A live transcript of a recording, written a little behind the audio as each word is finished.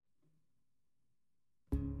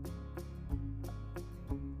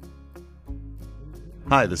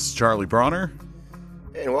Hi, this is Charlie Bronner.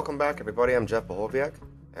 And welcome back, everybody. I'm Jeff Bohoviak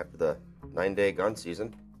after the 9-day gun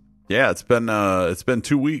season. Yeah, it's been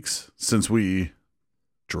 2 weeks since we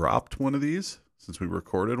dropped one of these, since we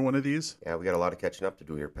recorded one of these. Yeah, we got a lot of catching up to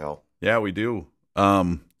do here, pal. Yeah, we do.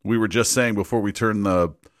 We were just saying before we turned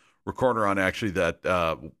the recorder on, actually,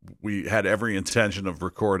 that we had every intention of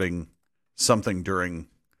recording something during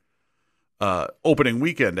opening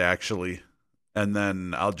weekend, actually. And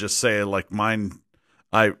then I'll just say, like, mine,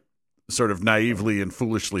 I sort of naively and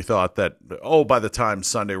foolishly thought that, by the time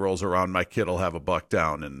Sunday rolls around, my kid will have a buck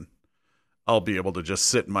down and I'll be able to just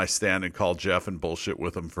sit in my stand and call Jeff and bullshit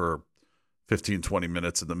with him for 15, 20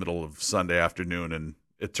 minutes in the middle of Sunday afternoon. And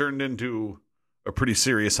it turned into a pretty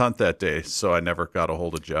serious hunt that day, so I never got a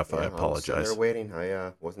hold of Jeff. Yeah, I apologize. I was there waiting.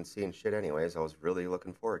 I wasn't seeing shit anyways. I was really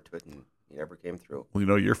looking forward to it, and he never came through. Well, you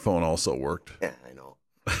know, your phone also worked. Yeah, I know.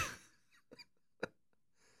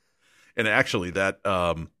 And actually, that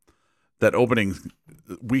opening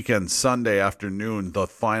weekend Sunday afternoon, the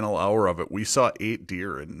final hour of it, we saw 8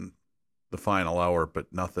 deer in the final hour,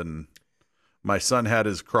 but nothing. My son had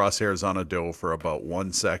his crosshairs on a doe for about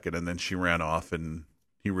 1 second, and then she ran off, and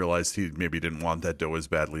he realized he maybe didn't want that doe as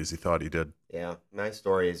badly as he thought he did. Yeah, my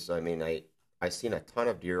story is, I seen a ton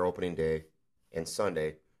of deer opening day and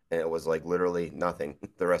Sunday, and it was like literally nothing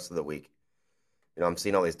the rest of the week. You know, I'm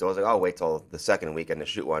seeing all these does. Like, I'll wait till the second weekend to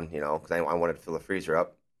shoot one, because I wanted to fill the freezer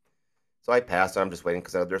up. So I passed. I'm just waiting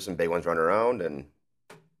because there's some big ones running around, and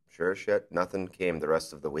sure as shit, nothing came the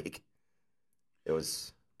rest of the week. It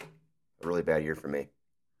was a really bad year for me.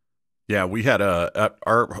 Yeah, we had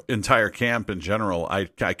our entire camp in general.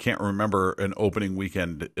 I can't remember an opening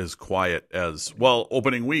weekend as quiet as, well,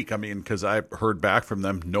 opening week. I mean, because I heard back from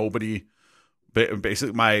them. Nobody,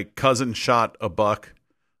 basically, my cousin shot a buck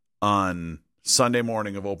on Sunday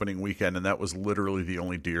morning of opening weekend, and that was literally the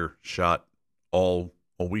only deer shot all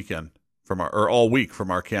weekend all week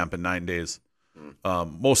from our camp in 9 days.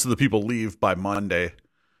 Most of the people leave by Monday,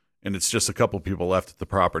 and it's just a couple people left at the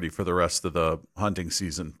property for the rest of the hunting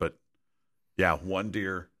season. But yeah, 1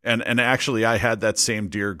 deer, and actually, I had that same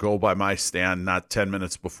deer go by my stand not 10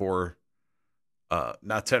 minutes before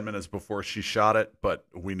she shot it, but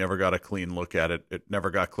we never got a clean look at it. It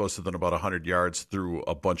never got closer than about 100 yards through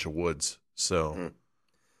a bunch of woods. So,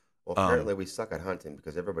 Well, apparently we suck at hunting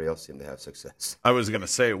because everybody else seemed to have success. I was going to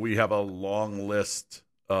say, we have a long list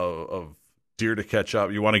of deer to catch up.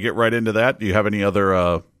 You want to get right into that? Do you have any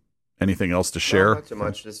other anything else to share? No, not too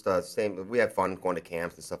much. Just same. We had fun going to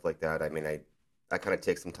camps and stuff like that. I mean, I kind of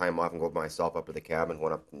take some time off and go by myself up to the cabin.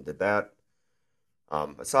 Went up and did that. I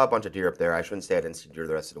saw a bunch of deer up there. I shouldn't say I didn't see deer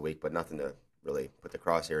the rest of the week, but nothing to really put the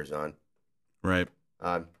crosshairs on. Right.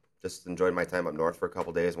 Just enjoyed my time up north for a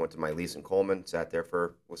couple days. Went to my lease in Coleman, sat there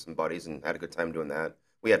with some buddies, and had a good time doing that.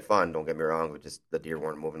 We had fun. Don't get me wrong. But just the deer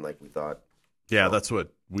weren't moving like we thought. Yeah, that's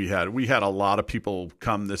what we had. We had a lot of people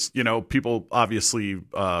come this, people obviously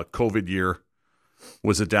COVID year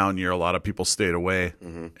was a down year. A lot of people stayed away.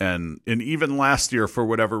 Mm-hmm. And even last year, for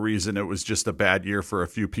whatever reason, it was just a bad year for a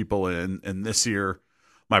few people. And this year,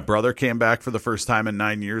 my brother came back for the first time in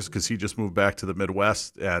 9 years because he just moved back to the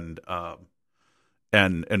Midwest.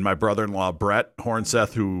 And my brother-in-law, Brett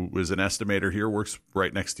Hornseth, who is an estimator here, works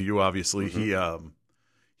right next to you, obviously. Mm-hmm.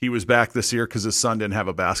 He was back this year because his son didn't have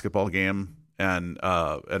a basketball game. And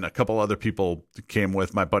a couple other people came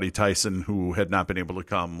with, my buddy Tyson, who had not been able to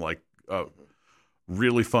come. Like a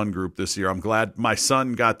really fun group this year. I'm glad my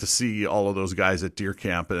son got to see all of those guys at deer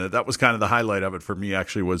camp, and that was kind of the highlight of it for me.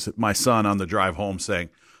 Actually, was my son on the drive home saying,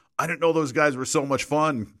 "I didn't know those guys were so much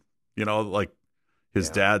fun." Like his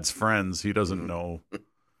dad's friends. He doesn't know.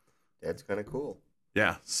 That's kind of cool.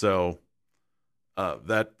 Yeah. So.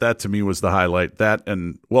 That to me was the highlight. That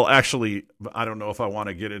and well, actually, I don't know if I want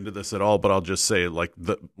to get into this at all, but I'll just say, like,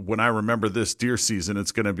 when I remember this deer season,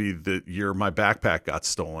 it's going to be the year my backpack got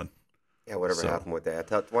stolen. Yeah, whatever happened with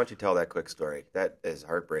that. Why don't you tell that quick story? That is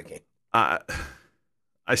heartbreaking. I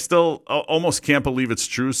still almost can't believe it's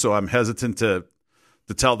true, so I'm hesitant to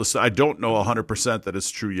tell this. I don't know 100% that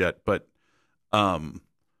it's true yet, but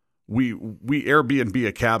we Airbnb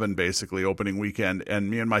a cabin basically opening weekend, and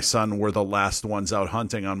me and my son were the last ones out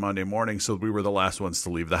hunting on Monday morning, so we were the last ones to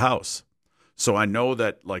leave the house. So I know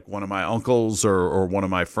that, like, one of my uncles or one of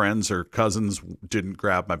my friends or cousins didn't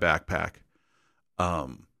grab my backpack.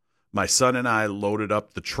 My son and I loaded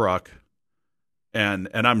up the truck, and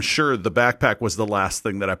I'm sure the backpack was the last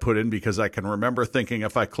thing that I put in, because I can remember thinking,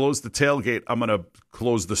 if I close the tailgate, I'm going to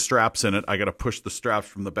close the straps in it. I got to push the straps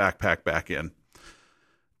from the backpack back in.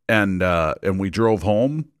 And we drove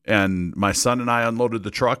home, and my son and I unloaded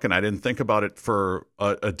the truck, and I didn't think about it for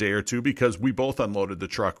a day or two because we both unloaded the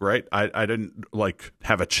truck, right? I didn't like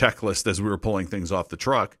have a checklist as we were pulling things off the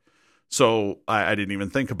truck. So I didn't even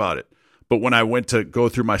think about it. But when I went to go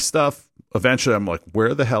through my stuff, eventually I'm like,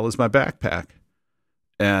 where the hell is my backpack?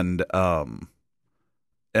 And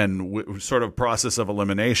sort of process of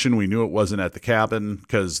elimination, we knew it wasn't at the cabin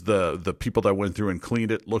because the people that went through and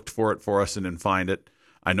cleaned it looked for it for us and didn't find it.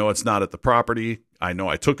 I know it's not at the property. I know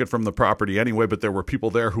I took it from the property anyway, but there were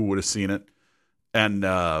people there who would have seen it. And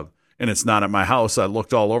it's not at my house. I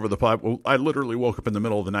looked all over the place. I literally woke up in the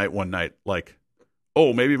middle of the night one night, like,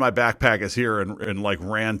 oh, maybe my backpack is here, and like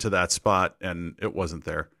ran to that spot, and it wasn't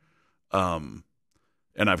there.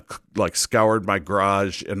 And I've like scoured my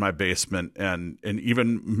garage and my basement and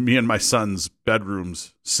even me and my son's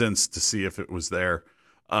bedrooms since to see if it was there.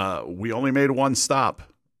 We only made one stop,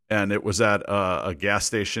 and it was at a gas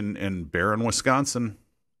station in Barron, Wisconsin,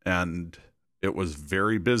 and it was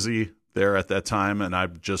very busy there at that time. And I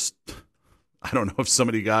don't know if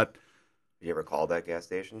somebody got. You ever called that gas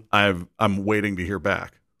station? I'm waiting to hear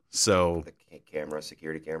back. So the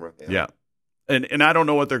security camera. Yeah. And I don't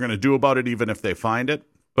know what they're going to do about it, even if they find it.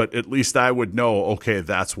 But at least I would know, okay,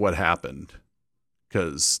 that's what happened.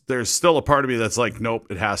 Because there's still a part of me that's like, nope,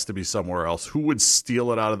 it has to be somewhere else. Who would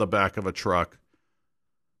steal it out of the back of a truck?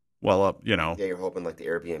 Well, Yeah, you're hoping like the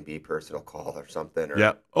Airbnb person will call or something. Or,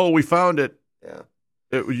 yeah. Oh, we found it. Yeah.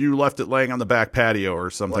 You left it laying on the back patio or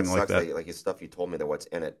something like that. Like your stuff you told me that what's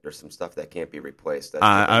in it. There's some stuff that can't be replaced.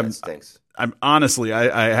 That stinks. I'm honestly,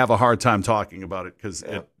 I have a hard time talking about it because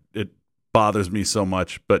it bothers me so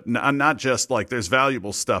much. But not just like there's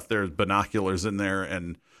valuable stuff. There's binoculars in there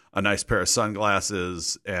and a nice pair of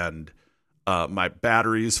sunglasses and my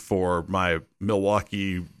batteries for my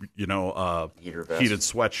Milwaukee, heated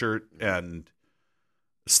sweatshirt and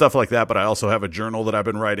stuff like that. But I also have a journal that I've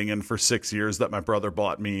been writing in for 6 years that my brother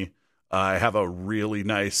bought me. I have a really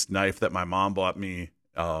nice knife that my mom bought me.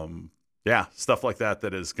 Stuff like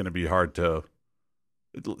that is going to be hard to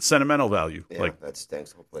sentimental value. Yeah, like that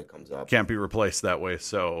stinks. Hopefully it comes up. Can't be replaced that way.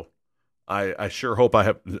 So I sure hope I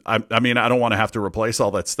have. I mean, I don't want to have to replace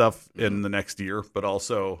all that stuff in the next year, but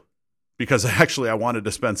also because actually I wanted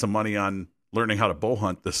to spend some money on learning how to bow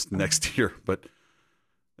hunt this next year, but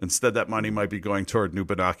instead that money might be going toward new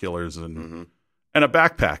binoculars and a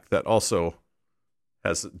backpack that also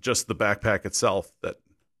has just the backpack itself that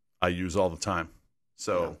I use all the time.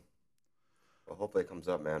 So, yeah. Well, hopefully it comes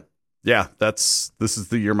up, man. Yeah, this is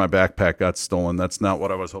the year my backpack got stolen. That's not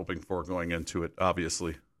what I was hoping for going into it,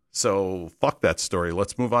 obviously. So fuck that story.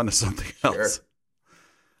 Let's move on to something else.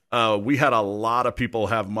 Sure. We had a lot of people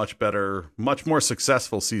have much more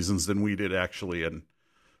successful seasons than we did actually. And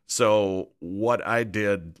so what I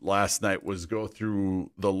did last night was go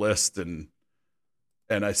through the list and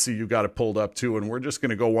I see you got it pulled up too. And we're just going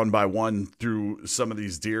to go one by one through some of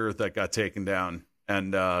these deer that got taken down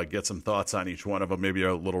and get some thoughts on each one of them, maybe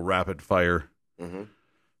a little rapid fire. Mm-hmm.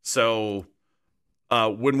 So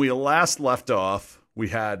when we last left off, we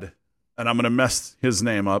had, and I'm going to mess his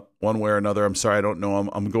name up one way or another. I'm sorry, I don't know him.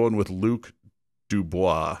 I'm going with Luke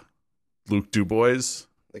Dubois. Luke Dubois?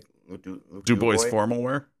 Like Luke Dubois formal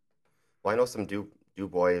wear? Well, I know some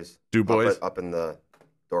Dubois. Dubois? Up in the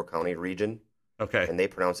Door County region. Okay. And they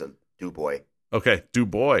pronounce it Dubois. Okay,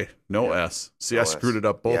 Dubois. No S. See, I screwed it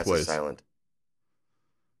up both ways. It's silent.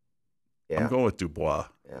 Yeah. I'm going with Dubois.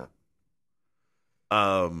 Yeah.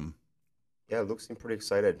 Yeah, Luke seemed pretty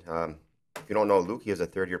excited. If you don't know Luke, he is a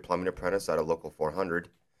third-year plumbing apprentice out of Local 400.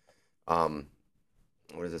 What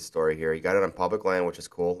is this story here? He got it on public land, which is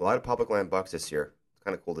cool. A lot of public land bucks this year. It's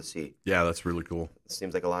kind of cool to see. Yeah, that's really cool. It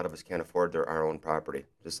seems like a lot of us can't afford our own property,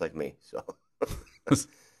 just like me. So,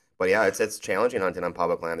 but yeah, it's challenging hunting on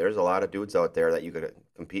public land. There's a lot of dudes out there that you could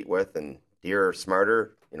compete with, and deer are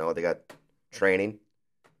smarter. They got training.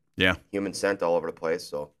 Yeah, human scent all over the place.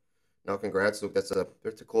 So, no, congrats, Luke. That's a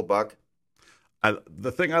cool buck.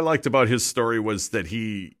 The thing I liked about his story was that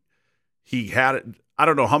he had, I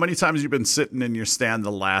don't know how many times you've been sitting in your stand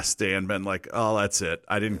the last day and been like, oh, that's it.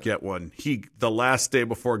 I didn't get one. The last day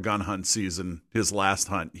before gun hunt season, his last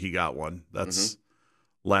hunt, he got one. That's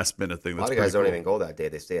last minute thing. That's a lot of guys don't even go that day.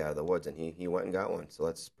 They stay out of the woods, and he went and got one. So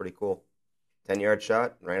that's pretty cool. 10-yard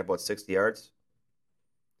shot, ran about 60 yards.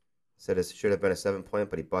 Said it should have been a 7-point,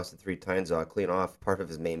 but he busted 3 tines clean off part of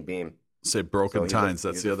his main beam. Say broken tines.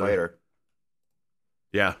 That's the other. Fighter.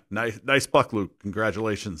 Yeah, nice buck, Luke.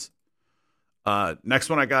 Congratulations. Next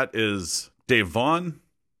one I got is Dave Vaughn.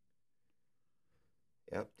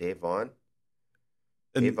 Yep, Dave Vaughn.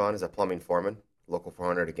 Dave Vaughn is a plumbing foreman, Local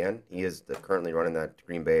 400 again. He is currently running that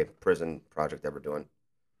Green Bay prison project that we're doing.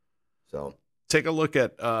 So take a look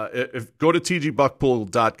at go to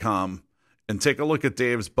tgbuckpool.com and take a look at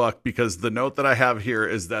Dave's buck, because the note that I have here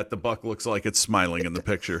is that the buck looks like it's smiling in the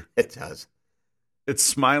picture. It does. It's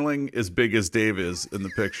smiling as big as Dave is in the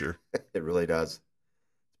picture. It really does.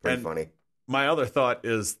 It's pretty funny. My other thought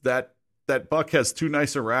is that buck has too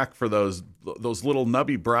nice a rack for those little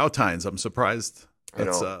nubby brow tines. I'm surprised. I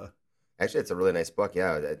know. Actually, it's a really nice buck.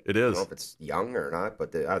 Yeah, it is. I don't know if it's young or not,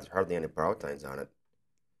 but there's hardly any brow tines on it.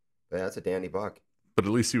 But yeah, that's a dandy buck. But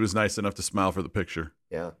at least he was nice enough to smile for the picture.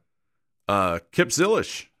 Yeah. Kip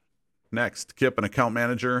Zilish, next. Kip, an account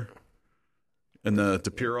manager in the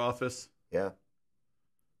De Pere office. Yeah.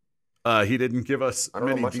 He didn't give us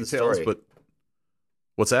many details, but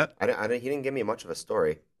what's that? He didn't give me much of a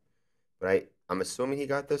story, but I'm assuming he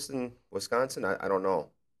got this in Wisconsin. I don't know.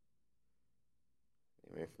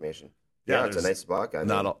 Information. Yeah, it's a nice buck. I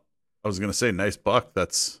was going to say nice buck.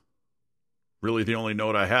 That's really the only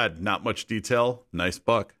note I had. Not much detail. Nice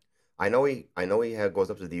buck. I know he goes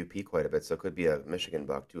up to the UP quite a bit, so it could be a Michigan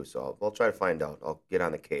buck too. So I'll try to find out. I'll get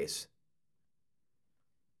on the case.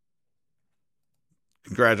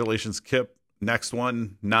 Congratulations, Kip. Next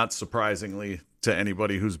one, not surprisingly to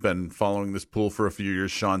anybody who's been following this pool for a few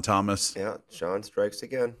years, Sean Thomas. Yeah, Sean strikes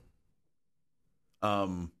again.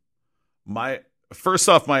 First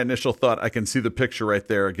off, my initial thought, I can see the picture right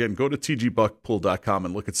there. Again, go to tgbuckpool.com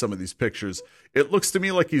and look at some of these pictures. It looks to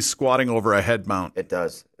me like he's squatting over a head mount. It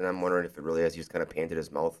does. And I'm wondering if it really is. He's kind of painted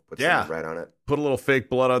his mouth, put some red on it. Put a little fake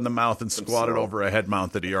blood on the mouth and squatted over a head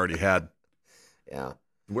mount that he already had. Yeah.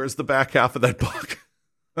 Where's the back half of that buck?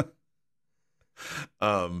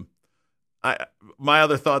 My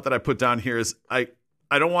other thought that I put down here is I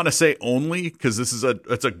don't want to say only, because it's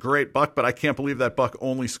a great buck, but I can't believe that buck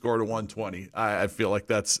only scored a 120. I feel like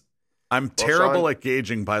I'm terrible at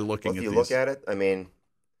gauging by looking at these. If you look at it, I mean,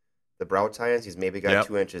 the brow tines, he's maybe got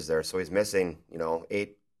 2 inches there, so he's missing,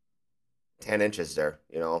 8, 10 inches there,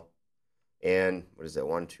 and what is it,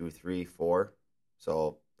 1, 2, 3, 4,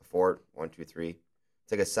 so 4, 1, 2, 3,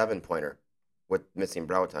 it's like a 7-pointer with missing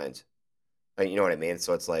brow tines. You know what I mean?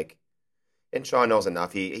 So it's like, and Sean knows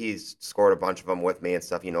enough. He's scored a bunch of them with me and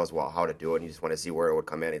stuff. He knows how to do it. And you just want to see where it would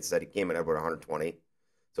come in. He said he came in at about 120,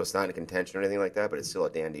 so it's not in contention or anything like that. But it's still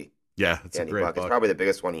a dandy. Yeah, it's a great buck. It's probably the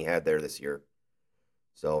biggest one he had there this year.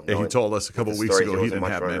 So he told us a couple weeks ago he didn't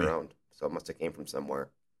have many. So it must have came from somewhere.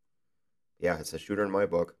 Yeah, it's a shooter in my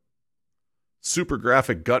book. Super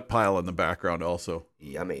graphic gut pile in the background also.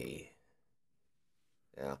 Yummy.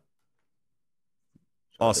 Yeah.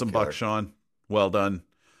 Awesome buck, Sean. Well done.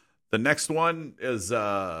 The next one is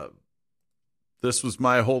this was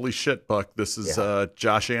my holy shit buck. This is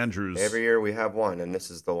Josh Andrews. Every year we have one, and this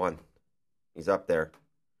is the one. He's up there.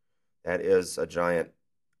 That is a giant.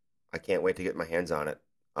 I can't wait to get my hands on it.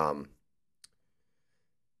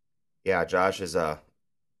 Josh he's a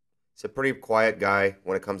pretty quiet guy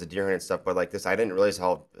when it comes to deer hunting and stuff, but like this, I didn't realize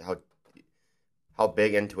how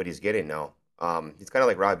big into it he's getting now. He's kind of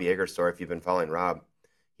like Rob Yeager's story, if you've been following Rob.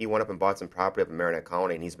 He went up and bought some property up in Marinette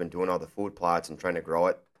County, and he's been doing all the food plots and trying to grow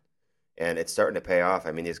it. And it's starting to pay off.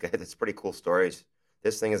 I mean, these guys, it's pretty cool stories.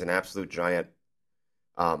 This thing is an absolute giant.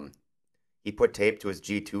 He put tape to his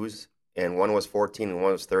G2s, and one was 14 and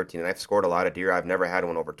one was 13. And I've scored a lot of deer. I've never had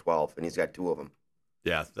one over 12, and he's got 2 of them.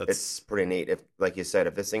 Yeah, it's pretty neat. If, like you said,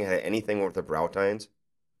 if this thing had anything with the brow tines,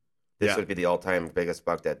 this would be the all-time biggest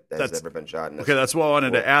buck that has ever been shot. Okay, that's what I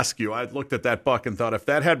wanted to ask you. I looked at that buck and thought, if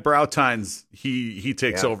that had brow tines, he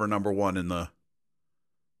takes over number one in the.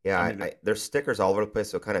 Yeah, there's stickers all over the place,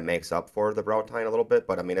 so it kind of makes up for the brow tine a little bit.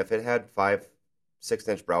 But I mean, if it had 5,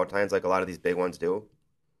 6-inch brow tines like a lot of these big ones do,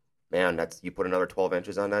 man, you put another 12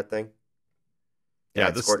 inches on that thing. Yeah,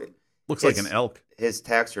 this looks like an elk. His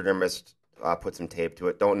taxidermist put some tape to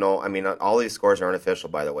it. Don't know. I mean, all these scores are unofficial,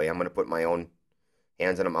 by the way. I'm going to put my own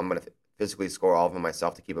hands in them. I'm going to physically score all of them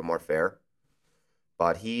myself to keep it more fair.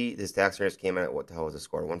 But his taxidermist came in at, what the hell was the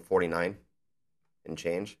score? 149 and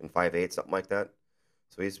change, and 5.8, something like that.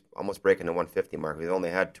 So he's almost breaking the 150 mark. We've only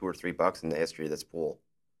had 2 or 3 bucks in the history of this pool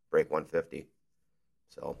break 150.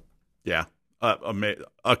 So yeah,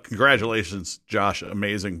 congratulations, Josh.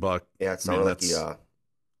 Amazing buck. Yeah, it sounded like he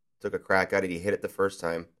took a crack at it. He hit it the first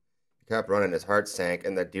time. He kept running. His heart sank,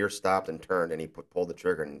 and the deer stopped and turned, and he pulled the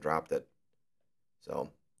trigger and dropped it. So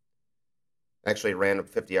actually ran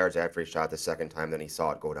 50 yards after he shot the second time. Then he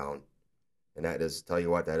saw it go down, and that is, tell you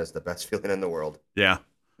what, that is the best feeling in the world. Yeah.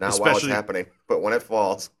 Not while it's happening, but when it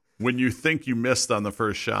falls. When you think you missed on the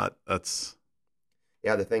first shot, that's...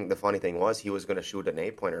 Yeah, the funny thing was he was going to shoot an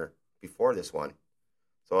 8-pointer before this one.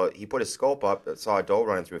 So he put his scope up, saw a doe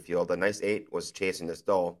running through a field. A nice 8 was chasing this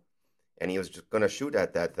doe, and he was just going to shoot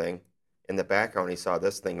at that thing. In the background, he saw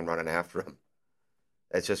this thing running after him.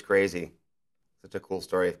 It's just crazy. Such a cool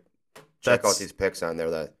story. Check out these pics on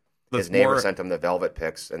there. His neighbor sent him the velvet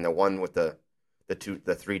pics, and the one with the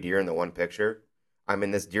 3 deer in the one picture. I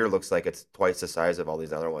mean, this deer looks like it's twice the size of all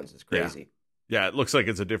these other ones. It's crazy. Yeah, it looks like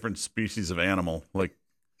it's a different species of animal. Like,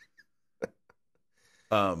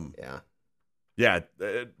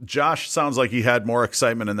 Josh sounds like he had more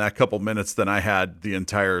excitement in that couple minutes than I had the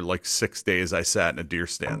entire 6 days I sat in a deer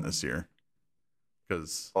stand this year.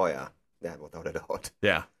 Because without a doubt.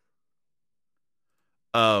 Yeah.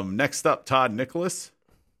 Next up, Todd Nicholas.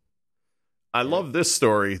 I love this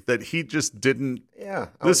story that he just didn't. Yeah,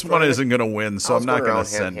 this one isn't going to win, so I'm not going to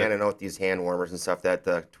send it. Handing out these hand warmers and stuff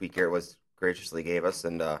that Tweet Gear was graciously gave us,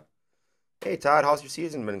 and hey Todd, how's your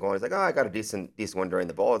season been going? He's like, I got a decent one during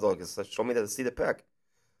the ball. He's like, show me see the pic.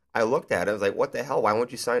 I looked at it. I was like, what the hell? Why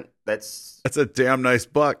won't you sign? That's a damn nice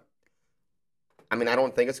buck. I mean, I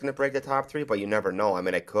don't think it's going to break the top 3, but you never know. I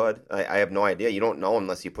mean, it could. I have no idea. You don't know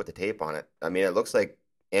unless you put the tape on it. I mean, it looks like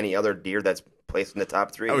any other deer that's placed in the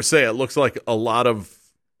top 3. I would say it looks like a lot of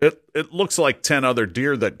it. It looks like 10 other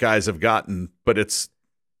deer that guys have gotten, but it's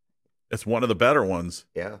one of the better ones.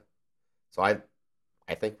 Yeah. So I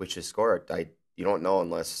think we should score it. You don't know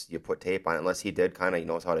unless you put tape on it. Unless he did, kind of, he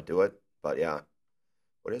knows how to do it. But yeah,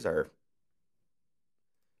 what is our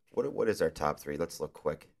top 3? Let's look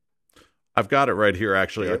quick. I've got it right here.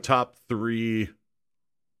 Actually, our top three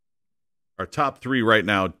right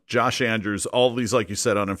now. Josh Andrews. All of these, like you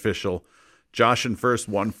said, unofficial. Josh in first,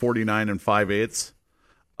 149 and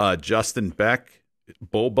 5/8. Justin Beck,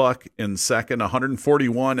 Bullbuck in second,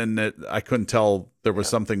 141, and I couldn't tell. There was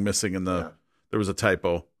something missing in the. There was a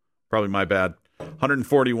typo. Probably my bad.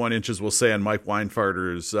 141 inches, we'll say, and Mike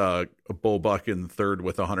Weinfarter's Bullbuck in third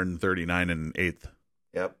with 139 and 8th.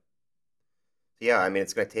 Yep. Yeah, I mean,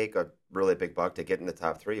 it's going to take a really big buck to get in the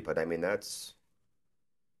top 3, but I mean,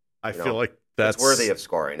 I feel like that's worthy of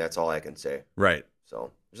scoring. That's all I can say. Right.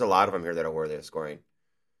 So there's a lot of them here that are worthy of scoring.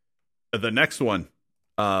 The next one,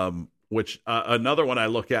 which another one I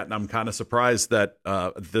look at, and I'm kind of surprised that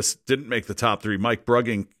this didn't make the top 3. Mike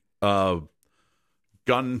Brugging, gun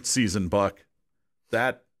season buck.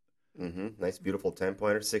 That nice, beautiful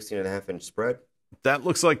 10-pointer, 16.5-inch spread. That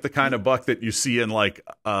looks like the kind of buck that you see in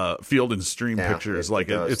Field and Stream pictures.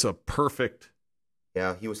 It's a perfect.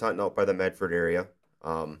 Yeah, he was hunting out by the Medford area.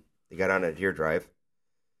 He got on a deer drive.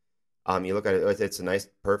 You look at it; it's a nice,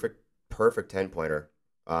 perfect 10-pointer.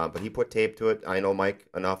 But he put tape to it. I know Mike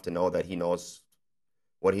enough to know that he knows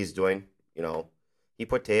what he's doing. He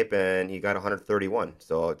put tape and he got 131.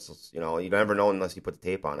 So it's you never know unless you put the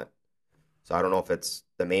tape on it. So I don't know if it's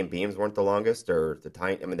the main beams weren't the longest or the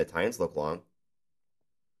tine. I mean, the tines look long.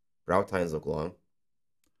 Brow tines look long.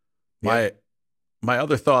 My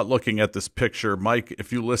other thought looking at this picture, Mike,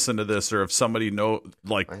 if you listen to this or if somebody I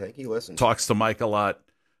think he listens. Talks to Mike a lot,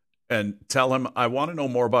 and tell him I want to know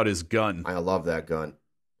more about his gun. I love that gun.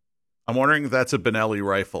 I'm wondering if that's a Benelli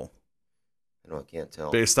rifle. I can't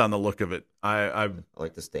tell. Based on the look of it. I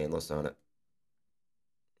like the stainless on it.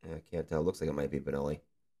 Yeah, I can't tell. It looks like it might be Benelli.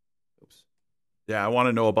 Oops. Yeah, I want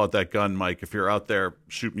to know about that gun, Mike. If you're out there,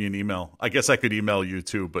 shoot me an email. I guess I could email you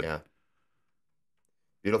too, but yeah.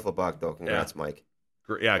 Beautiful buck though. Congrats, Mike.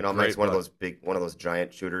 Yeah, Mike's one of those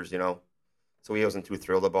giant shooters, So he wasn't too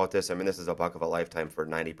thrilled about this. I mean, this is a buck of a lifetime for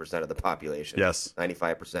 90% of the population. Yes.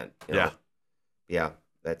 95%. Yeah,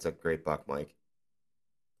 that's a great buck, Mike.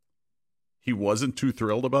 He wasn't too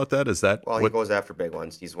thrilled about that? Is that he goes after big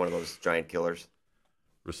ones. He's one of those giant killers.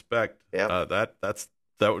 Respect. Yeah.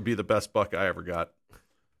 That would be the best buck I ever got.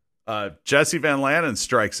 Jesse Van Lanen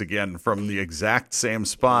strikes again from the exact same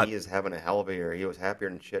spot. He is having a hell of a year. He was happier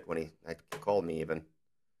than shit when he called me even.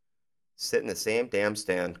 Sitting in the same damn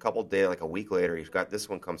stand. Couple days, like a week later, he's got this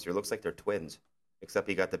one comes through. Looks like they're twins, except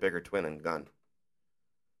he got the bigger twin and gun.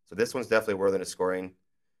 So this one's definitely worthy of scoring.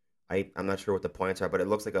 I'm not sure what the points are, but it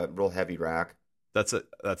looks like a real heavy rack. That's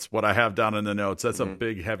what I have down in the notes. That's a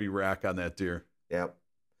big, heavy rack on that deer. Yep.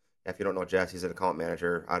 If you don't know Jess, he's an account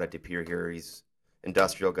manager out at De Pere here. He's an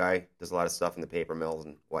industrial guy, does a lot of stuff in the paper mills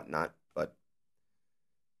and whatnot. But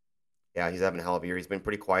yeah, he's having a hell of a year. He's been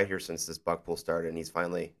pretty quiet here since this buck pool started, and he's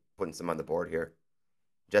finally putting some on the board here.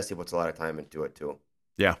 Jesse puts a lot of time into it too.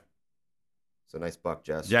 Yeah. It's a nice buck,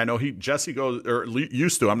 Jess. Yeah, no, Jesse goes, or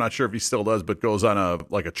used to, I'm not sure if he still does, but goes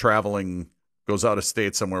on goes out of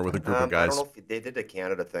state somewhere with a group of guys. I don't know if they did the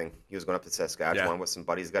Canada thing. He was going up to Saskatchewan with some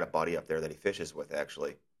buddies. He's got a buddy up there that he fishes with,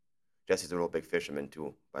 actually. Jesse's a real big fisherman,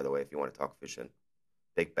 too, by the way, if you want to talk fishing.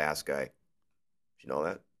 Big bass guy. Did you know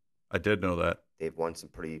that? I did know that. They've won some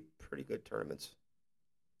pretty good tournaments.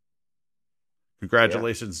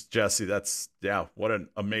 Congratulations, Jesse. What an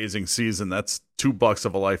amazing season. That's $2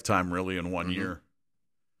 of a lifetime, really, in 1 year.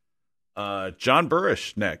 John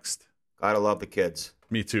Burrish next. Gotta love the kids.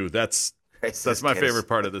 Me too. That's His my kids. favorite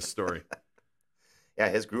part of this story. Yeah,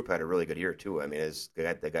 his group had a really good year too. I mean,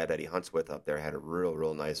 the guy that he hunts with up there had a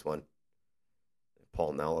real nice one.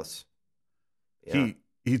 Paul Nellis. Yeah.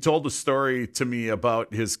 He told a story to me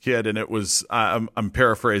about his kid, and it was I'm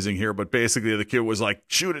paraphrasing here, but basically the kid was like,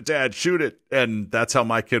 "Shoot it, Dad, shoot it," and that's how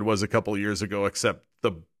my kid was a couple of years ago. Except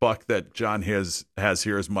the buck that John has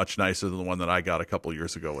here is much nicer than the one that I got a couple of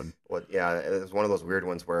years ago. And Well, yeah, it was one of those weird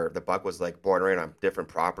ones where the buck was like bordering on different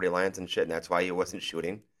property lines and shit, and that's why he wasn't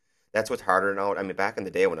shooting. That's what's harder now. I mean, back in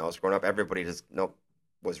the day when I was growing up, everybody just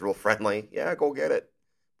was real friendly. Yeah, go get it.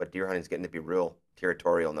 But deer hunting's getting to be real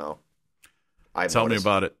territorial now. Tell me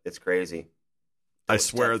about it. It's crazy. I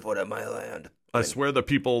swear, Step foot on my land. I swear the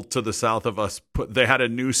people to the south of us they had a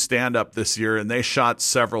new stand up this year, and they shot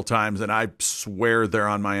several times, and I swear they're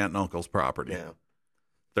on my aunt and uncle's property. Yeah,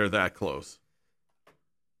 they're that close.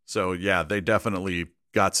 So yeah, they definitely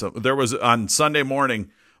got some. There was on Sunday morning,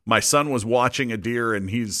 my son was watching a deer, and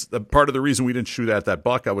he's part of the reason we didn't shoot at that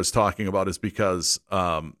buck I was talking about is because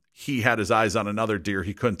he had his eyes on another deer.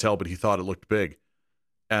 He couldn't tell, but he thought it looked big,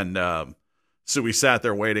 and so we sat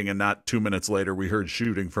there waiting, and not 2 minutes later, we heard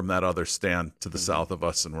shooting from that other stand to the south of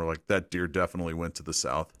us, and we're like, that deer definitely went to the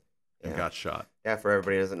south and got shot. Yeah, for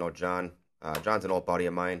everybody who doesn't know John, John's an old buddy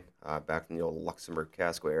of mine back from the old Luxembourg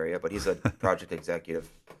Casco area, but he's a project executive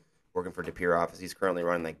working for De Pere office. He's currently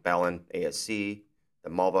running like Bellin, ASC, the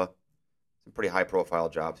Mulva, some pretty high-profile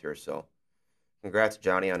jobs here. So congrats,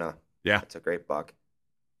 Johnny, on that's a great buck.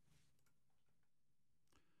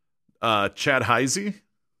 Chad Heisey.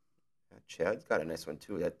 Chad's got a nice one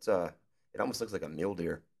too. That's it almost looks like a mule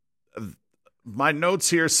deer. My notes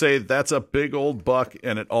here say that's a big old buck,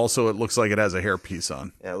 and it looks like it has a hairpiece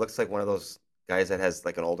on. Yeah, it looks like one of those guys that has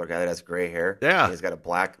like an older guy that has gray hair. Yeah, and he's got a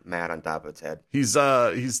black mat on top of its head. He's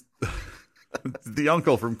the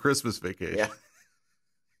uncle from Christmas Vacation.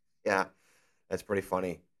 Yeah, that's pretty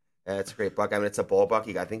funny. Yeah, it's a great buck. I mean, it's a bull buck.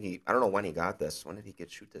 I don't know when he got this. When did he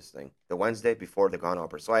shoot this thing? The Wednesday before the gun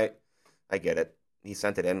opener. So I get it. He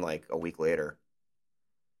sent it in like a week later.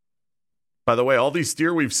 By the way, all these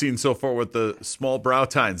deer we've seen so far with the small brow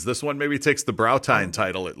tines, this one maybe takes the brow tine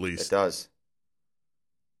title at least. It does.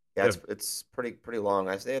 Yeah, it's pretty long.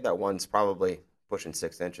 I say that one's probably pushing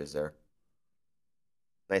 6 inches there.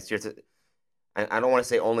 Nice deer. I don't want to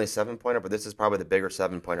say only a 7-pointer, but this is probably the bigger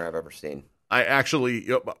 7-pointer I've ever seen. I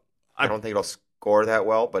don't think it'll score that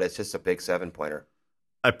well, but it's just a big 7-pointer.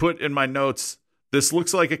 I put in my notes, this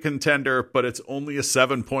looks like a contender, but it's only a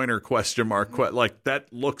 7-pointer question mark. Like,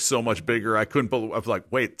 that looks so much bigger. I couldn't believe. I was like,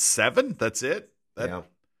 wait, 7? That's it? Yeah.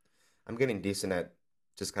 I'm getting decent at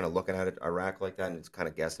just kind of looking at a rack like that and just kind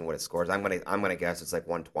of guessing what it scores. I'm gonna guess it's like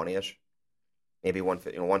 120-ish, maybe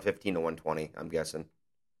 115 to 120. I'm guessing.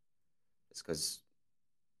 It's because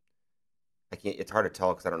I can't. It's hard to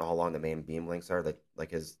tell because I don't know how long the main beam links are.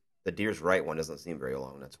 Like the deer's right one doesn't seem very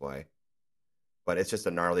long. That's why. But it's just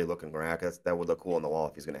a gnarly looking rack. That would look cool on the wall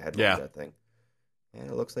if he's going to head that thing. And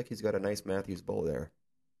it looks like he's got a nice Matthews bow there.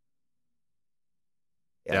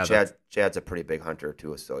 Yeah, Chad's a pretty big hunter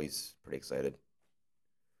too, so he's pretty excited.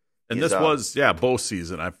 And this was bow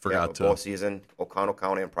season. I forgot to bow season. Oconto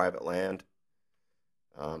County on private land.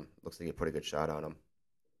 Looks like a pretty good shot on him.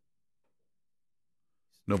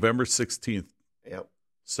 November 16th. Yep.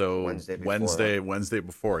 So Wednesday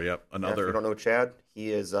before. Yep. Another. If you don't know Chad,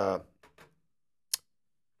 he is.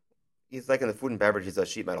 He's like in the food and beverage. He's a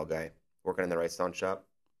sheet metal guy working in the Right Sound shop.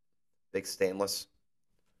 Big stainless.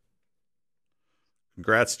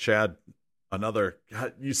 Congrats, Chad.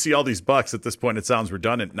 God, you see all these bucks at this point. It sounds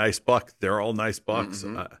redundant. Nice buck. They're all nice bucks.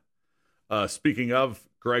 Mm-hmm. Speaking of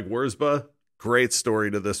Greg Wurzba, great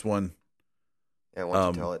story to this one. Yeah, why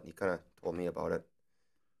don't you tell it? You kind of told me about it.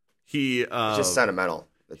 It's just sentimental.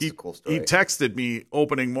 It's a cool story. He texted me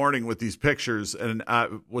opening morning with these pictures, and I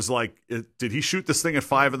was like, did he shoot this thing at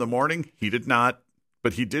 5 a.m? He did not,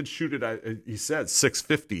 but he did shoot it. He said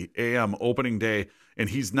 6:50 a.m. opening day, and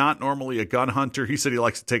he's not normally a gun hunter. He said he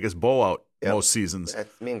likes to take his bow out most seasons.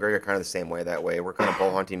 Me and Greg are kind of the same way that way. We're kind of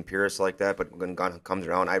bow hunting purists like that, but when gun comes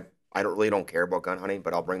around, I don't care about gun hunting,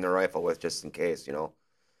 but I'll bring the rifle with just in case,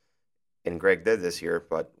 And Greg did this year,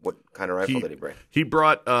 but what kind of rifle did he bring? He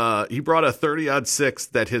brought a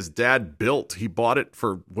 30-06 that his dad built. He bought it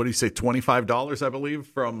for, what did he say, $25, I believe,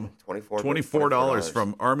 from $24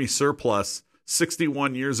 from Army Surplus.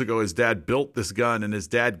 61 years ago, his dad built this gun, and his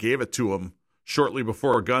dad gave it to him shortly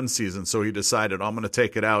before gun season. So he decided, I'm going to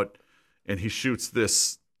take it out, and he shoots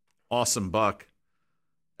this awesome buck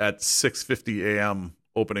at 6:50 a.m.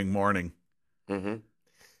 opening morning. Mm-hmm.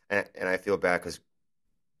 And I feel bad because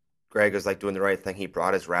Greg was like doing the right thing. He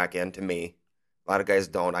brought his rack in to me. A lot of guys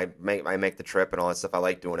don't. I make the trip and all that stuff. I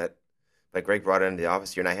like doing it. But Greg brought it into the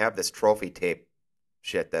office here, and I have this trophy tape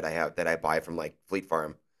shit that I buy from like Fleet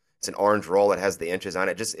Farm. It's an orange roll that has the inches on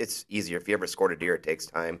it. Just it's easier. If you ever scored a deer, it takes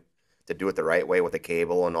time to do it the right way with a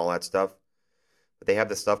cable and all that stuff. But they have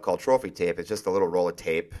this stuff called trophy tape. It's just a little roll of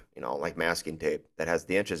tape, like masking tape that has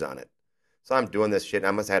the inches on it. So I'm doing this shit, and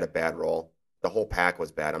I must have had a bad roll. The whole pack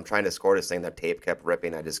was bad. I'm trying to score this thing. That tape kept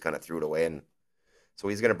ripping. I just kind of threw it away. And so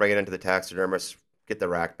he's going to bring it into the taxidermist, get the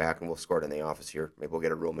rack back, and we'll score it in the office here. Maybe we'll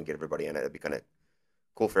get a room and get everybody in it. It'd be kind of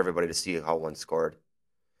cool for everybody to see how one scored.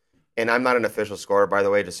 And I'm not an official scorer, by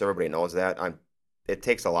the way, just so everybody knows that. It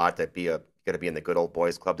takes a lot to be got to be in the good old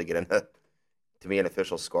boys club to get into to be an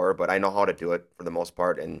official scorer, but I know how to do it for the most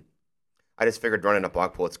part. And I just figured running a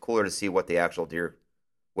buck pool, it's cooler to see what the actual deer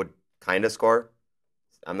would kind of score.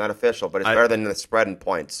 I'm not official, but it's better than the spread in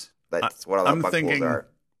points. That's what I buck pools are.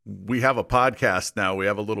 We have a podcast now. We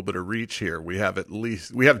have a little bit of reach here. We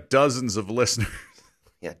have dozens of listeners.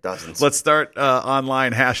 Yeah, dozens. Let's start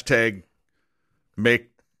online hashtag make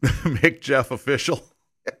Jeff official.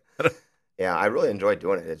 Yeah, I really enjoy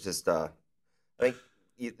doing it. It's just I think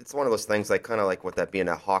it's one of those things like kind of like with that being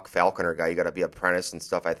a hawk falconer guy, you got to be apprentice and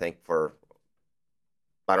stuff. I think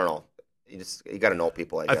I don't know. You got to know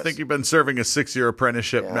people. I guess. I think you've been serving a 6-year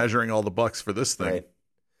apprenticeship, measuring all the bucks for this thing. Right.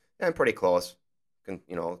 Yeah, I'm pretty close.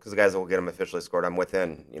 Because the guys that will get them officially scored, I'm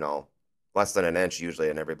within, less than an inch usually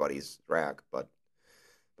in everybody's rack. But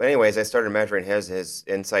anyways, I started measuring his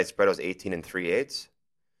inside spread was 18 3/8,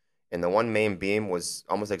 and the one main beam was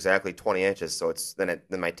almost exactly 20 inches. So then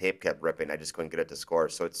my tape kept ripping. I just couldn't get it to score.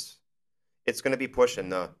 So it's going to be pushing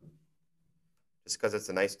just because it's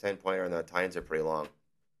a nice 10-pointer and the tines are pretty long.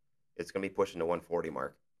 It's going to be pushing the 140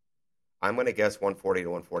 mark. I'm going to guess 140 to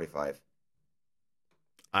 145.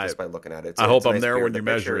 Just by looking at it. I hope I'm there when you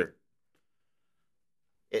measure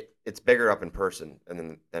it. It's bigger up in person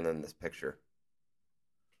than in this picture.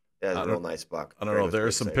 Yeah, it's a real nice buck. I don't know. There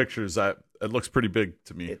are some pictures it looks pretty big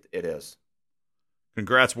to me. It is.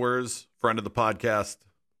 Congrats, Wurs, friend of the podcast,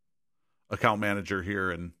 account manager here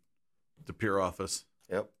in the Pier office.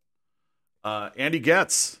 Yep. Andy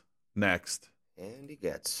Getz next. Andy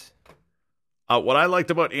Getz. What I liked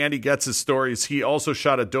about Andy Getz's story is he also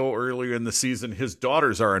shot a doe earlier in the season. His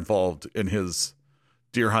daughters are involved in his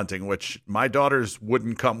deer hunting, which my daughters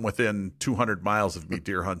wouldn't come within 200 miles of me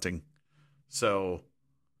deer hunting. So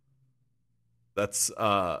that's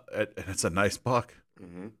it's a nice buck.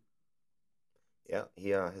 Mm-hmm.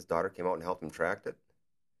 Yeah, his daughter came out and helped him track it.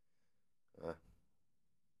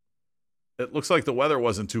 It looks like the weather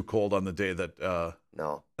wasn't too cold on the day that.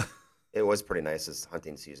 No, it was pretty nice this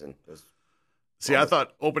hunting season. It was. See, I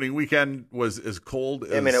thought opening weekend was as cold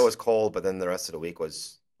as... I mean, it was cold, but then the rest of the week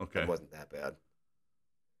was... Okay. It wasn't that bad.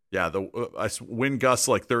 Yeah, wind gusts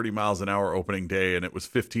like 30 miles an hour opening day, and it was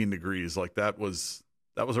 15 degrees. Like, that was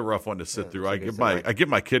a rough one to sit through. I give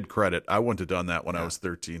my kid credit. I wouldn't have done that when I was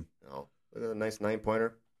 13. No. Look at a nice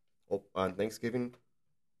 9-pointer on Thanksgiving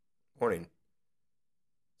morning.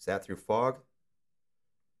 Sat through fog,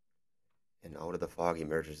 and out of the fog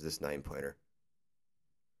emerges this 9-pointer.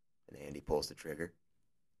 And Andy pulls the trigger.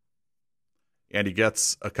 Andy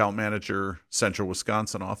Getz, account manager, Central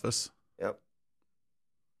Wisconsin office. Yep.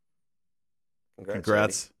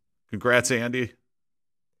 Congrats, Andy. Yeah,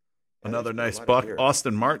 another nice buck.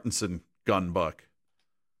 Austin Martinson gun buck.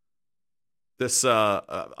 This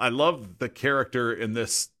I love the character in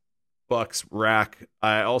this buck's rack.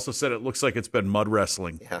 I also said it looks like it's been mud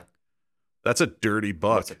wrestling. Yeah. That's a dirty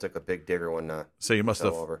buck. Must have took a big digger when so you must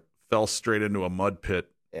have fell straight into a mud pit.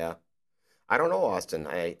 Yeah. I don't know Austin.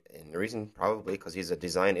 And the reason probably because he's a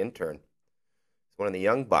design intern. He's one of the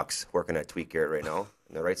young bucks working at Tweet Garrett right now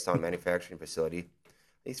in the Wrightstown manufacturing facility.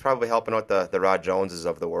 He's probably helping out the Rod Joneses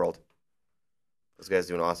of the world. Those guys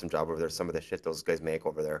do an awesome job over there. Some of the shit those guys make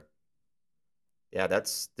over there. Yeah,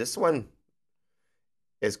 this one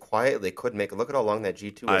is quietly could make. Look at how long that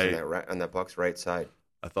G2 is on that buck's right side.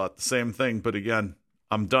 I thought the same thing, but again,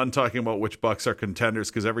 I'm done talking about which bucks are contenders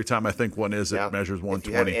because every time I think one is, it measures 120. If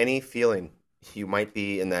you have any feeling you might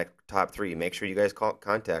be in that top 3, make sure you guys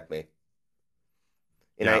contact me.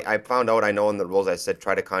 And I found out, I know in the rules I said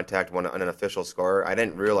try to contact an official scorer. I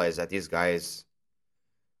didn't realize that these guys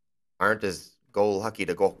aren't as lucky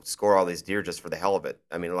to go score all these deer just for the hell of it.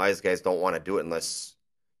 I mean, a lot of these guys don't want to do it unless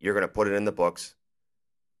you're going to put it in the books.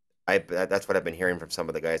 That's what I've been hearing from some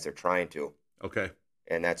of the guys. They're trying to. Okay.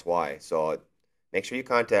 And that's why. So make sure you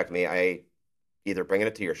contact me. I either bring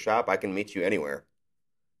it to your shop. I can meet you anywhere.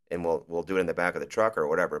 And we'll do it in the back of the truck or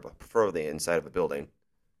whatever, but preferably inside of a building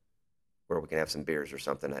where we can have some beers or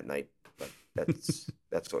something at night. But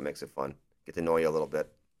That's what makes it fun. Get to know you a little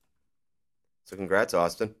bit. So congrats,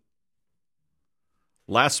 Austin.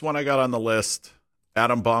 Last one I got on the list,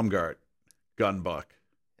 Adam Baumgart, gun buck.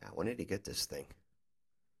 Yeah, when did he get this thing?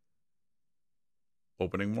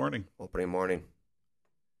 Opening morning. Opening morning.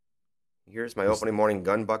 Here's my opening morning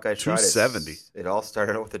gun buck I shot. 270. It all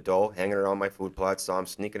started out with a doe hanging around my food plot, saw him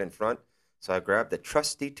sneaking in front, so I grabbed the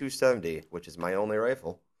trusty 270, which is my only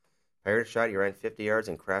rifle. Fired a shot, he ran 50 yards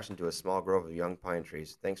and crashed into a small grove of young pine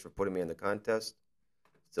trees. Thanks for putting me in the contest.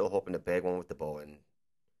 Still hoping to bag one with the bow, and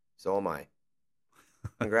so am I.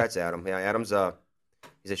 Congrats, Adam. Yeah, Adam's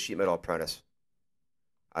he's a sheet metal apprentice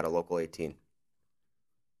out of local 18.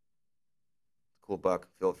 Cool buck.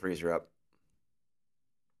 Fill the freezer up.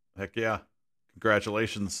 Heck yeah.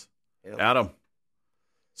 Congratulations, Yep. Adam.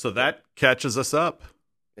 So that catches us up.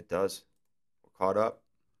 It does. We're caught up.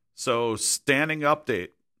 So standing update,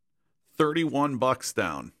 31 bucks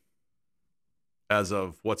down as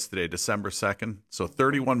of what's today, December 2nd. So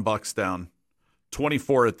 31 bucks down,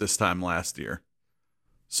 24 at this time last year.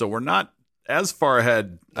 So we're not as far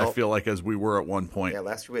ahead, I Nope. feel like, as we were at one point. Yeah,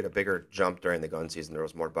 last year we had a bigger jump during the gun season. There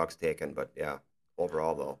was more bucks taken, but yeah,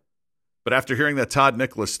 overall though. But after hearing that Todd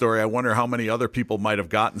Nicholas story, I wonder how many other people might have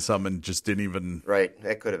gotten some and just didn't even. Right,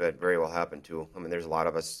 that could have very well happened too. I mean, there's a lot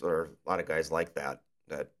of us or a lot of guys like that.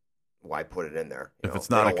 Why put it in there? If it's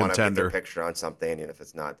not a They don't wanna contender. get their picture on something, and if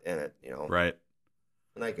it's not in it, Right.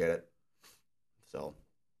 And I get it. So.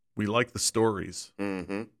 We like the stories.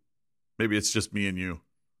 Mm-hmm. Maybe it's just me and you.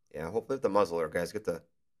 Yeah, hopefully the muzzleloader guys get to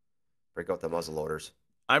break out the muzzle loaders.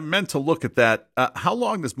 I meant to look at that. How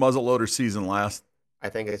long does muzzleloader season last? I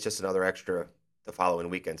think it's just another extra the following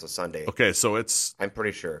weekend, so Sunday. Okay, so it's I'm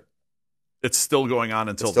pretty sure. still going on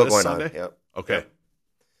until It's still this going Sunday? on. Yep. Okay. Yep.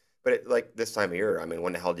 But like this time of year, I mean,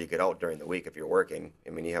 when the hell do you get out during the week if you're working? I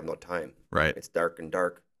mean, you have no time. Right. It's dark and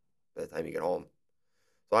dark by the time you get home.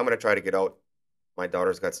 So I'm going to try to get out. My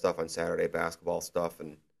daughter's got stuff on Saturday, basketball stuff,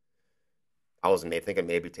 and I was thinking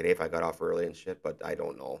maybe today if I got off early and shit, but I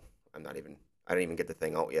don't know. I didn't even get the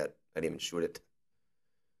thing out yet. I didn't even shoot it.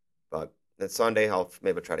 But then Sunday, I'll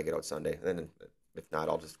maybe try to get out Sunday. And then if not,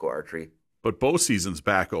 I'll just go archery. But bow season's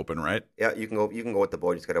back open, right? Yeah, you can go. You can go with the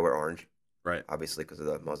bow. You just got to wear orange, Right. obviously, because of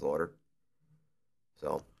the muzzleloader.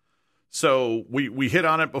 So we hit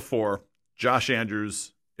on it before. Josh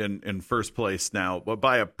Andrews in first place now, but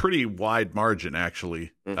by a pretty wide margin,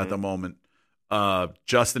 actually, at the moment.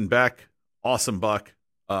 Justin Beck, awesome buck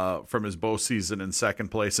from his bow season in second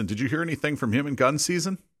place. And did you hear anything from him in gun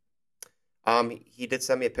season? He did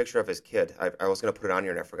send me a picture of his kid. I was going to put it on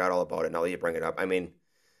here and I forgot all about it. Now that you bring it up, I mean,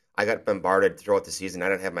 I got bombarded throughout the season. I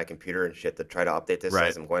didn't have my computer and shit to try to update this Right.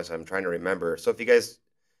 as I'm going, so I'm trying to remember. So if you guys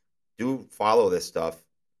do follow this stuff,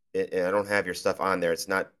 and I don't have your stuff on there, it's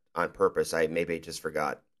not on purpose. I maybe just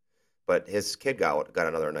forgot. But his kid got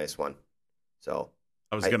another nice one. So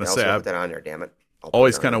I was going to also say, put that on there. Damn it! I'll put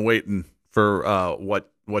always it on kind of there. waiting for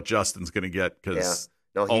what Justin's going to get, because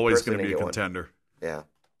No, he always personally going to be a didn't get one. contender. Yeah.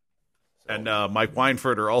 So, And Mike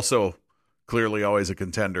Weinfurter also clearly always a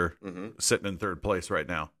contender, mhm. sitting in third place right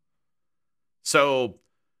now. So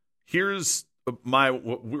here's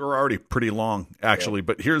we're already pretty long, actually,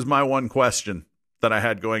 but here's my one question that I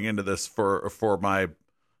had going into this for my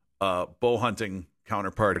bow hunting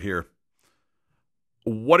counterpart here.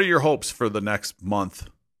 What are your hopes for the next month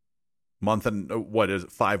and what is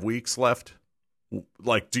it, 5 weeks left?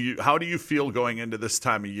 Like, how do you feel going into this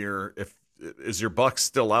time of year? Is your buck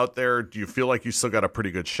still out there? Do you feel like you still got a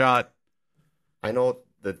pretty good shot? I know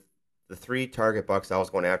the 3 target bucks I was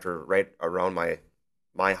going after right around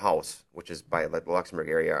my house, which is by the Luxembourg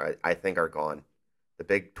area, I think are gone. The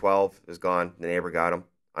big 12 is gone. The neighbor got him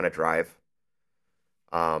on a drive.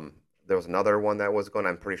 There was another one that was gone.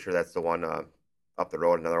 I'm pretty sure that's the one up the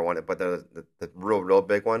road, another one. But the real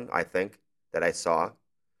big one, I think, that I saw,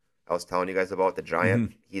 I was telling you guys about, the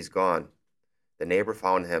giant, he's gone. The neighbor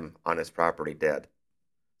found him on his property dead.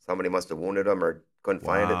 Somebody must have wounded him or couldn't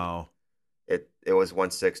find it. Wow. It was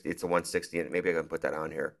 160. It's a 160, and maybe I can put that on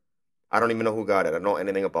here. I don't even know who got it. I don't know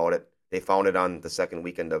anything about it. They found it on the second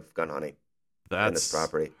weekend of gun hunting. That's this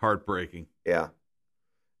property. heartbreaking. Yeah,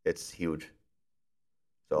 it's huge.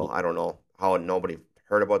 So I don't know how nobody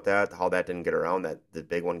heard about that, how that didn't get around, that the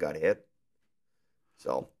big one got hit.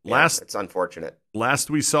 So yeah, it's unfortunate. Last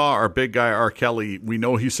we saw our big guy, R. Kelly, we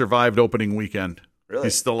know he survived opening weekend. Really?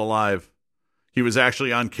 He's still alive. He was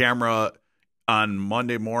actually on camera on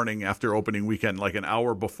Monday morning after opening weekend, like an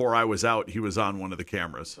hour before I was out. He was on one of the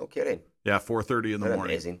cameras. No kidding. Yeah, 4:30 in the That's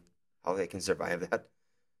morning. amazing how they can survive that.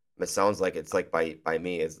 It sounds like it's like by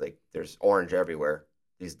me, it's like there's orange everywhere.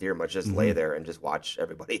 These deer must just lay there and just watch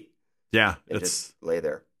everybody. Yeah, And it's just lay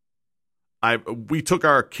there. we took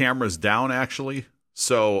our cameras down actually,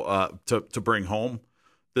 so to bring home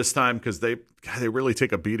this time because they really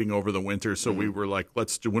take a beating over the winter. So we were like,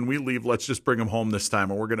 when we leave, let's just bring them home this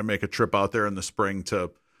time, and we're going to make a trip out there in the spring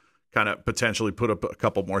to kind of potentially put up a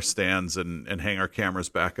couple more stands and hang our cameras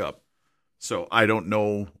back up. So I don't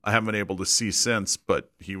know. I haven't been able to see since, but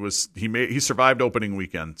he survived opening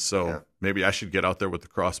weekend. So maybe I should get out there with the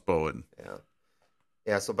crossbow and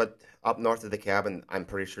yeah. So, but up north of the cabin, I'm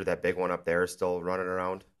pretty sure that big one up there is still running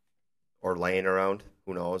around or laying around.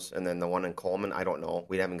 Who knows? And then the one in Coleman, I don't know.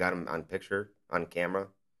 We haven't got him on camera,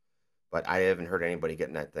 but I haven't heard anybody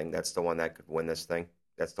getting that thing. That's the one that could win this thing.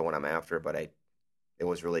 That's the one I'm after. But it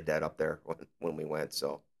was really dead up there when we went.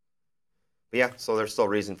 So, but yeah. So there's still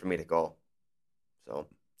reason for me to go. So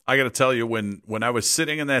I got to tell you, when I was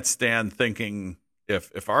sitting in that stand thinking,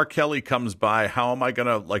 if R. Kelly comes by, how am I going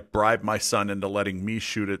to like bribe my son into letting me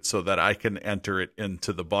shoot it so that I can enter it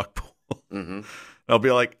into the buck pool? Mm-hmm. I'll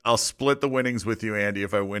be like, I'll split the winnings with you, Andy,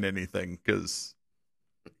 if I win anything. Because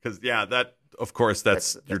that, of course,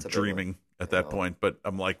 that's you're dreaming at that point. But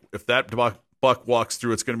I'm like, if that buck walks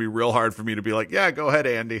through, it's going to be real hard for me to be like, yeah, go ahead,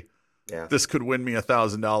 Andy. Yeah. This could win me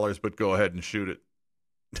 $1,000, but go ahead and shoot it.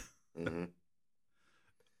 Mm-hmm.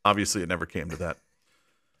 Obviously, it never came to that.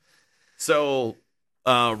 So,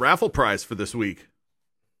 raffle prize for this week.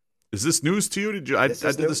 Is this news to you? Did you? I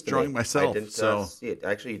did this drawing myself. I didn't see it.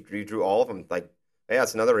 Actually, you drew all of them. Like, yeah,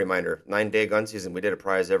 it's another reminder. 9-day gun season. We did a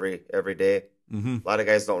prize every day. Mm-hmm. A lot of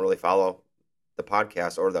guys don't really follow the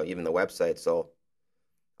podcast or even the website. So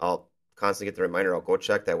I'll constantly get the reminder. I'll go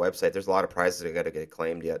check that website. There's a lot of prizes that got to get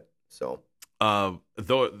claimed yet. So.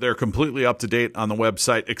 Though they're completely up to date on the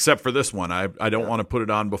website, except for this one. I don't want to put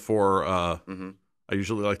it on before. I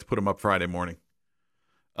usually like to put them up Friday morning.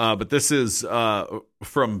 But this is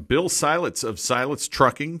from Bill Silitz of Silitz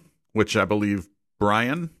Trucking, which I believe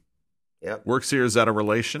Brian works here. Is that a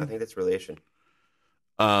relation? I think that's relation.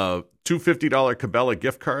 Two $50 Cabela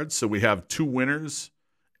gift cards. So we have two winners.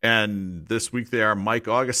 And this week they are Mike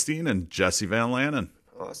Augustine and Jesse Van Lannen.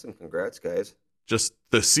 Awesome. Congrats, guys. Just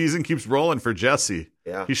the season keeps rolling for Jesse.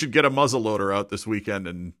 Yeah. He should get a muzzle loader out this weekend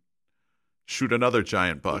and shoot another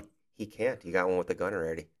giant buck. He can't. He got one with the gun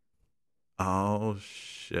already. Oh,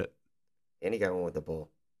 shit. And he got one with the bull.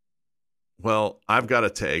 Well, I've got a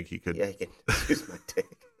tag. He could. Yeah, he can use my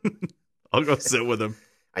tag. I'll go sit with him.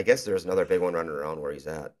 I guess there's another big one running around where he's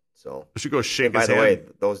at. So I should go shake his hand. By the way,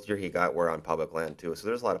 those deer he got were on public land, too. So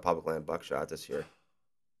there's a lot of public land buckshots this year.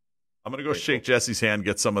 I'm going to go shake Jesse's hand,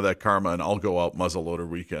 get some of that karma, and I'll go out muzzleloader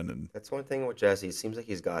weekend. And that's one thing with Jesse. It seems like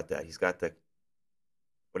he's got that. He's got the,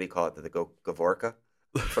 what do you call it, the Gavorka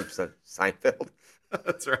from Seinfeld.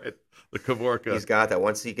 That's right. The Kavorka. He's got that.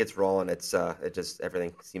 Once he gets rolling, it just,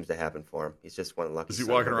 everything seems to happen for him. He's just one lucky. Is he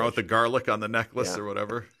walking around with the garlic on the necklace or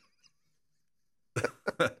whatever?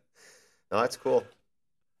 No, that's cool.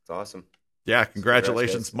 It's awesome. Yeah,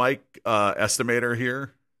 congratulations, Mike, estimator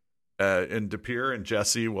here. In De Pere, and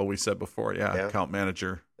Jesse, well, we said before, account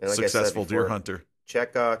manager, like successful deer hunter.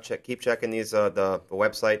 Keep checking these the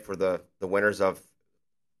website for the winners of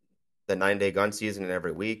the 9-day gun season and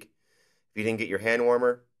every week. If you didn't get your hand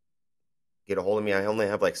warmer, get a hold of me. I only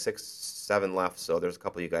have like 6-7 left, so there's a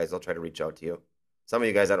couple of you guys. I'll try to reach out to you. Some of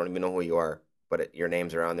you guys, I don't even know who you are, but your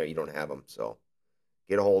names are on there. You don't have them, so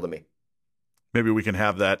get a hold of me. Maybe we can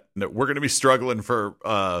have that. We're going to be struggling for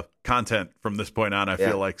content from this point on, I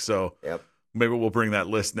feel like. So maybe we'll bring that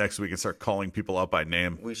list next week and start calling people out by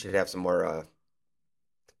name. We should have some more,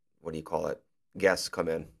 what do you call it, guests come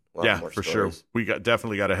in. We'll for stories. Sure. We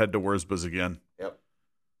definitely got to head to Wurzbus again. Yep.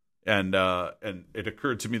 And it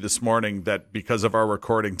occurred to me this morning that because of our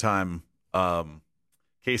recording time,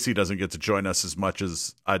 Casey doesn't get to join us as much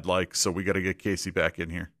as I'd like. So we got to get Casey back in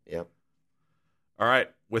here. Yep. All right.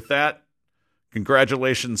 With that,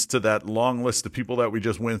 congratulations to that long list of people that we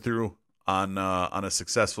just went through on a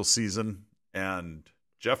successful season. And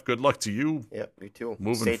Jeff, good luck to you. Yep, you too.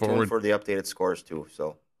 Moving forward. Stay tuned for the updated scores too.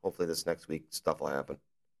 So hopefully this next week stuff will happen.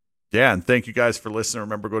 Yeah, and thank you guys for listening.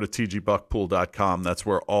 Remember, go to tgbuckpool.com. That's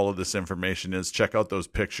where all of this information is. Check out those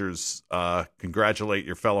pictures. Congratulate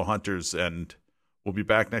your fellow hunters, and we'll be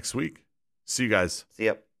back next week. See you guys. See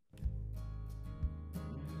ya.